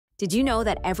Did you know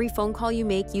that every phone call you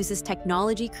make uses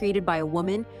technology created by a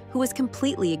woman who was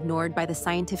completely ignored by the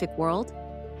scientific world?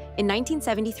 In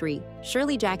 1973,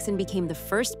 Shirley Jackson became the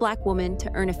first Black woman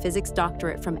to earn a physics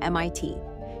doctorate from MIT.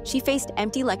 She faced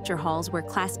empty lecture halls where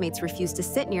classmates refused to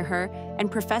sit near her and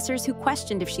professors who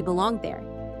questioned if she belonged there.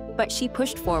 But she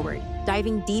pushed forward,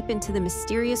 diving deep into the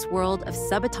mysterious world of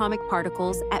subatomic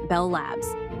particles at Bell Labs.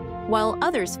 While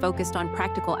others focused on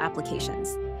practical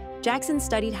applications, Jackson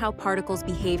studied how particles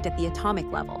behaved at the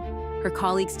atomic level. Her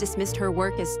colleagues dismissed her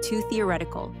work as too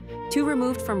theoretical, too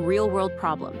removed from real-world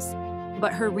problems.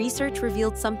 But her research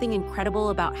revealed something incredible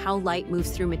about how light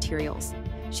moves through materials.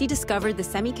 She discovered the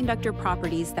semiconductor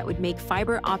properties that would make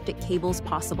fiber optic cables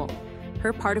possible.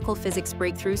 Her particle physics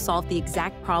breakthrough solved the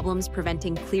exact problems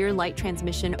preventing clear light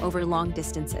transmission over long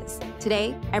distances.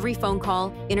 Today, every phone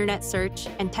call, internet search,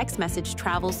 and text message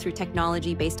travels through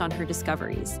technology based on her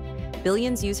discoveries.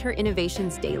 Billions use her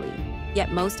innovations daily,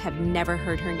 yet most have never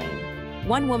heard her name.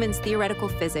 One woman's theoretical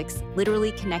physics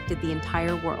literally connected the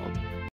entire world.